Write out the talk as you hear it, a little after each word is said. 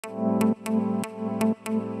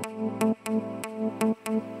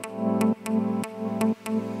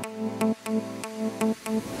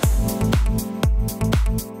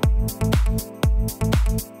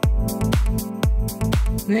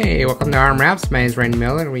Hey, welcome to rmwraps. My name is Randy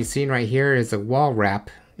Miller, and what you're seeing right here is a wall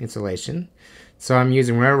wrap installation. So I'm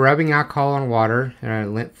using rubbing alcohol and water and a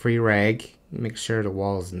lint-free rag. Make sure the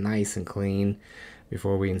wall is nice and clean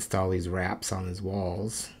before we install these wraps on these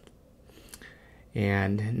walls.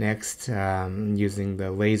 And next, I'm using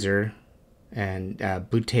the laser and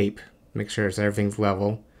blue tape. Make sure everything's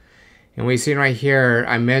level. And what you're seeing right here,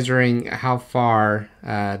 I'm measuring how far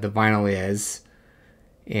the vinyl is.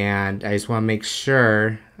 And I just want to make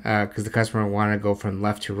sure, because the customer want to go from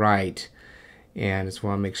left to right, and just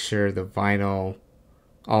want to make sure the vinyl,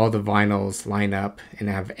 all the vinyls line up and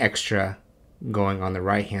have extra going on the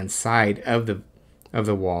right hand side of the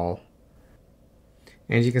wall.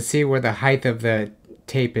 And as you can see where the height of the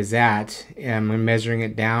tape is at, I'm measuring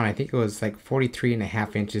it down. I think it was like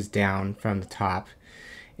 43.5 inches down from the top,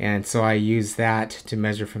 and so I use that to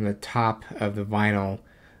measure from the top of the vinyl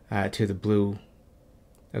to the blue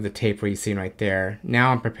of the tape where you see right there.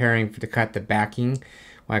 Now I'm preparing to cut the backing,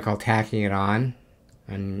 what I call tacking it on.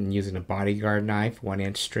 I'm using a bodyguard knife,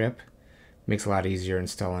 1-inch strip. Makes it a lot easier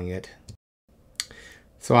installing it.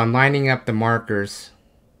 So I'm lining up the markers.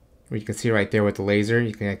 You can see right there with the laser,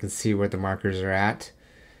 I can see where the markers are at.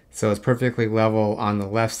 So it's perfectly level on the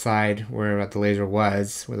left side where the laser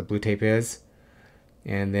was, where the blue tape is.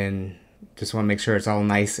 And then just want to make sure it's all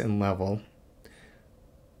nice and level.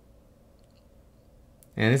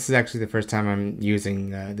 And this is actually the first time I'm using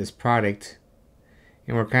this product,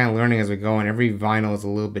 and we're kind of learning as we go, and every vinyl is a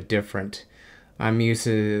little bit different. I'm used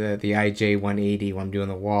to the IJ180 when I'm doing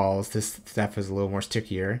the walls. This stuff is a little more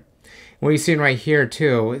stickier. And what you're seeing right here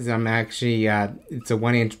too is I'm actually, it's a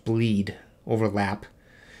 1-inch bleed overlap.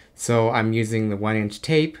 So I'm using the 1-inch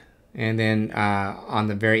tape, and then on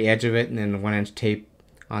the very edge of it, and then the 1-inch tape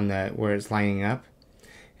on the where it's lining up.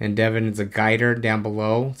 And Devin is a guider down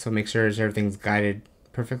below, so make sure everything's guided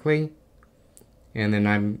perfectly. And then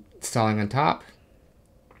I'm installing on top.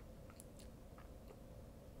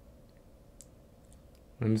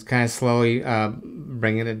 I'm just kind of slowly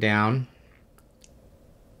bringing it down.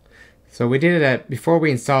 So we did it before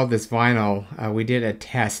we installed this vinyl, we did a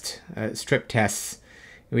test, strip tests.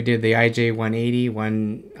 We did the IJ180,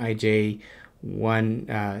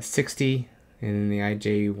 IJ160, and the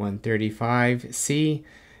IJ135C.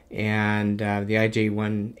 And the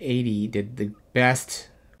IJ180 did the best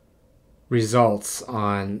results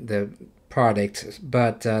on the product,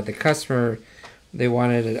 but the customer, they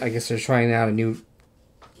wanted, I guess they're trying out a new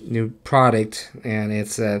product, and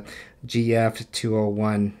it's a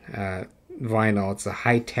GF201 vinyl. It's a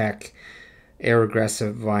high-tech air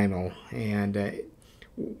aggressive vinyl, and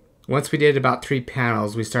once we did about 3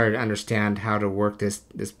 panels, we started to understand how to work this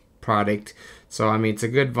product. So I mean, it's a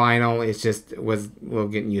good vinyl. It's just was a little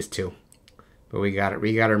getting used to, but we got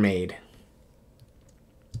her made.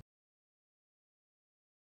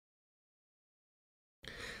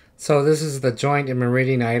 So this is the Joint in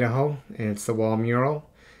Meridian, Idaho, and it's the wall mural.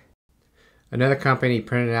 Another company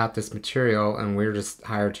printed out this material, and we're just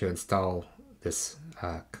hired to install this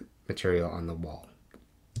material on the wall.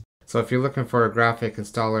 So if you're looking for a graphic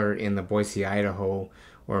installer in the Boise, Idaho,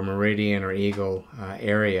 or Meridian or Eagle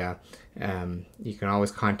area, you can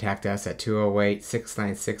always contact us at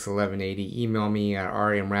 208-696-1180. Email me at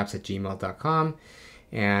rmwraps@gmail.com,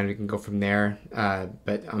 and we can go from there.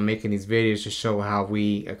 But I'm making these videos to show how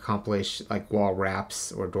we accomplish like wall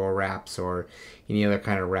wraps or door wraps or any other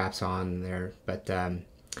kind of wraps on there. But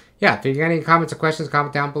yeah, if you got any comments or questions,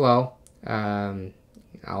 comment down below.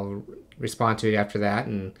 I'll respond to it after that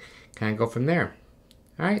and kind of go from there.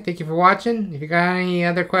 Alright, thank you for watching. If you got any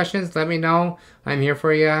other questions, let me know. I'm here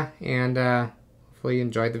for you, and hopefully you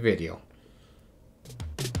enjoyed the video.